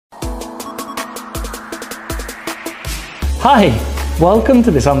Hi, welcome to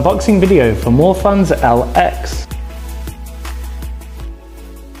this unboxing video for Morfuns Eole X.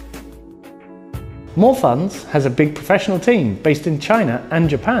 Morfuns has a big professional team based in China and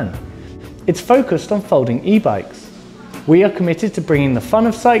Japan. It's focused on folding e-bikes. We are committed to bringing the fun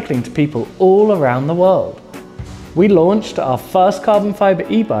of cycling to people all around the world. We launched our first carbon fibre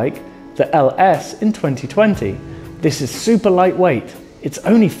e-bike, the Eole X, in 2020. This is super lightweight. It's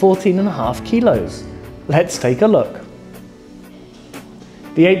only 14.5 kilos. Let's take a look.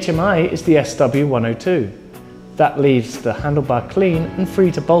 The HMI is the SW102. That leaves the handlebar clean and free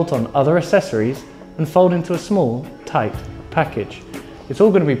to bolt on other accessories and fold into a small, tight package. It's all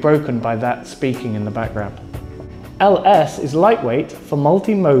going to be broken by that speaking in the background. Eole X is lightweight for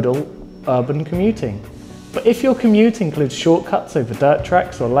multimodal urban commuting. But if your commute includes shortcuts over dirt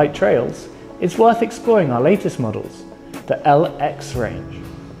tracks or light trails, it's worth exploring our latest models, the Eole X range.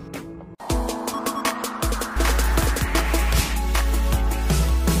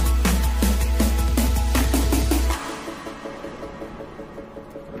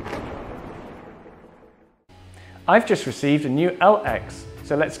 I've just received a new Eole X,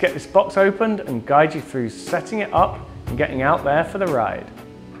 so let's get this box opened and guide you through setting it up and getting out there for the ride.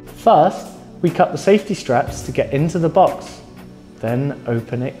 First, we cut the safety straps to get into the box, then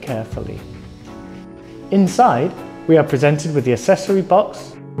open it carefully. Inside, we are presented with the accessory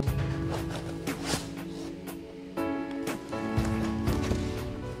box,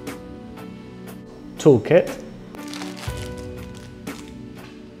 toolkit,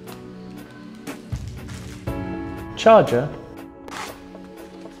 charger,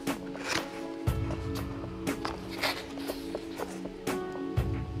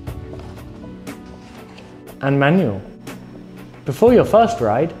 and manual. Before your first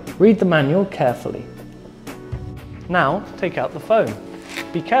ride, read the manual carefully. Now, take out the phone.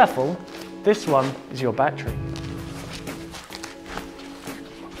 Be careful, this one is your battery.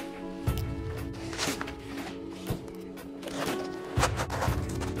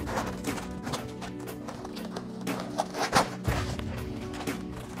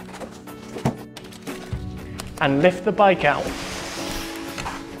 And lift the bike out.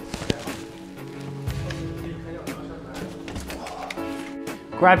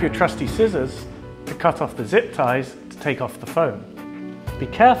 Grab your trusty scissors to cut off the zip ties to take off the phone. Be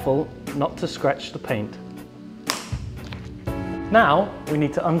careful not to scratch the paint. Now we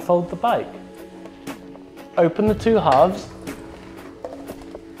need to unfold the bike. Open the two halves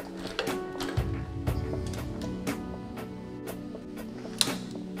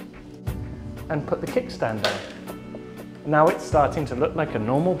and put the kickstand on. Now it's starting to look like a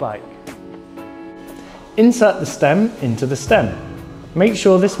normal bike. Insert the stem into the stem. Make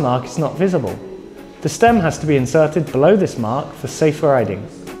sure this mark is not visible. The stem has to be inserted below this mark for safe riding.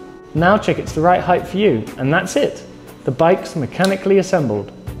 Now check it's the right height for you, and that's it. The bike's mechanically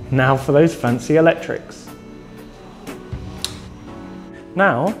assembled. Now for those fancy electrics.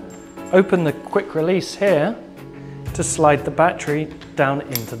 Now, open the quick release here to slide the battery down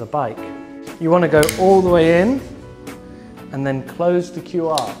into the bike. You want to go all the way in and then close the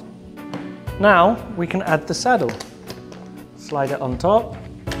QR. Now we can add the saddle. Slide it on top,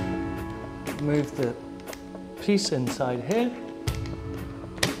 move the piece inside here,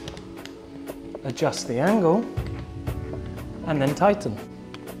 adjust the angle, and then tighten.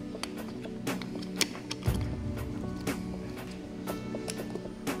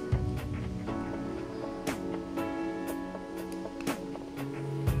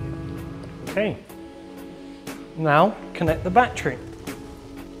 Okay, now connect the battery.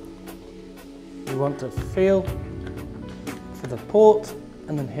 You want to feel for the port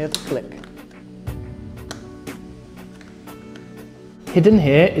and then hear the click. Hidden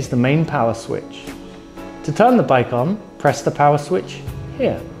here is the main power switch. To turn the bike on, press the power switch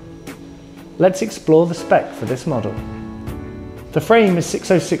here. Let's explore the spec for this model. The frame is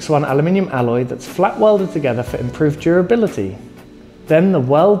 6061 aluminium alloy that's flat welded together for improved durability. Then the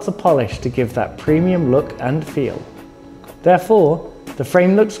welds are polished to give that premium look and feel. Therefore, the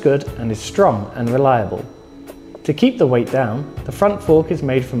frame looks good and is strong and reliable. To keep the weight down, the front fork is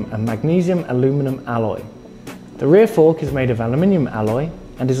made from a magnesium aluminum alloy. The rear fork is made of aluminium alloy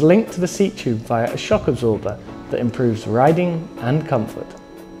and is linked to the seat tube via a shock absorber that improves riding and comfort.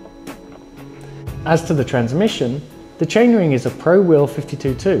 As to the transmission, the chainring is a Pro Wheel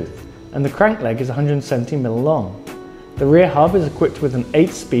 52 tooth and the crank leg is 170mm long. The rear hub is equipped with an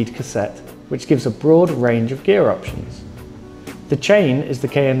 8-speed cassette, which gives a broad range of gear options. The chain is the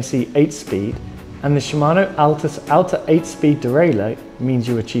KMC 8-speed, and the Shimano Outer 8-speed derailleur means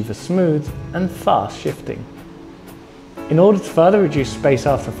you achieve a smooth and fast shifting. In order to further reduce space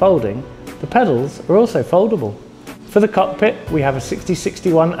after folding, the pedals are also foldable. For the cockpit, we have a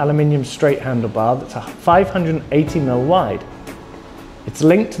 6061 aluminium straight handlebar that's 580mm wide. It's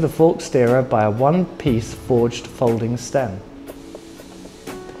linked to the fork steerer by a one-piece forged folding stem.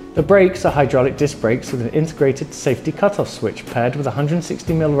 The brakes are hydraulic disc brakes with an integrated safety cutoff switch paired with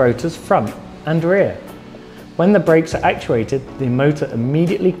 160mm rotors front and rear. When the brakes are actuated, the motor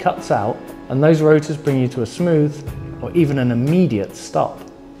immediately cuts out and those rotors bring you to a smooth or even an immediate stop.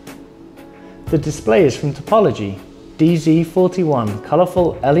 The display is from Topology, DZ41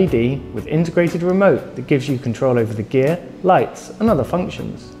 colourful LED with integrated remote that gives you control over the gear, lights and other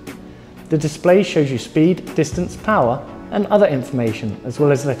functions. The display shows you speed, distance, power and other information, as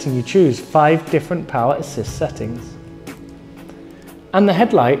well as letting you choose 5 different power assist settings. And the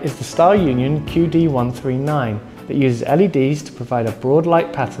headlight is the Star Union QD139 that uses LEDs to provide a broad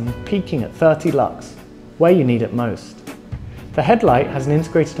light pattern peaking at 30 lux, where you need it most. The headlight has an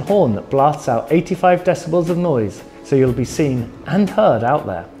integrated horn that blasts out 85 decibels of noise, so you'll be seen and heard out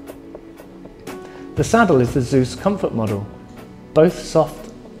there. The saddle is the Zeus Comfort model, both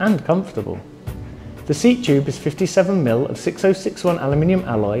soft and comfortable. The seat tube is 57mm of 6061 aluminium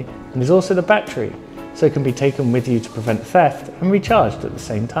alloy and is also the battery, so it can be taken with you to prevent theft and recharged at the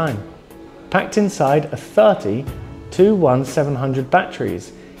same time. Packed inside are 30 21700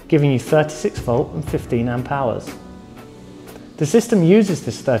 batteries, giving you 36 volt and 15 amp hours. The system uses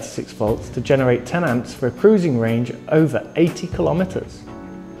this 36 volts to generate 10 amps for a cruising range over 80 kilometers.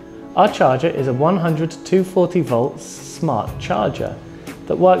 Our charger is a 100 to 240 volts smart charger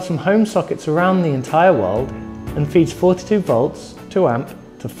that works from home sockets around the entire world and feeds 42 volts, 2 amp,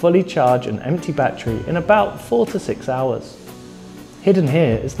 to fully charge an empty battery in about 4 to 6 hours. Hidden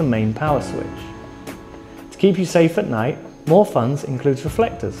here is the main power switch. To keep you safe at night, Morfuns includes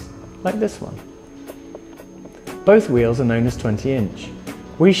reflectors, like this one. Both wheels are known as 20-inch.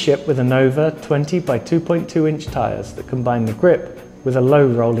 We ship with Innova 20 by 2.2 inch tyres that combine the grip with a low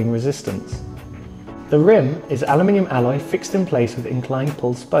rolling resistance. The rim is aluminium alloy fixed in place with inclined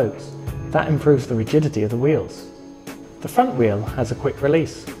pull spokes. That improves the rigidity of the wheels. The front wheel has a quick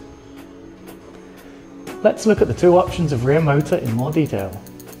release. Let's look at the 2 options of rear motor in more detail.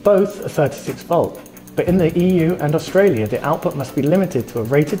 Both are 36 volt, but in the EU and Australia the output must be limited to a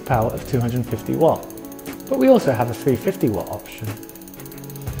rated power of 250 watt. But we also have a 350 watt option.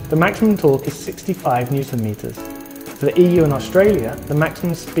 The maximum torque is 65 Newton meters. For the EU and Australia, the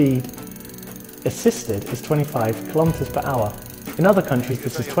maximum speed assisted is 25 kilometers per hour. In other countries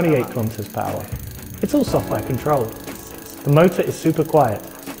this is 28 kilometers per hour. It's all software controlled. The motor is super quiet,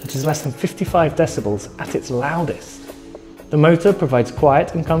 which is less than 55 decibels at its loudest. The motor provides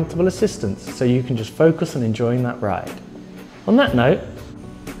quiet and comfortable assistance, so you can just focus on enjoying that ride. On that note,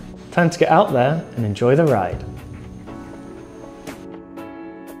 time to get out there and enjoy the ride.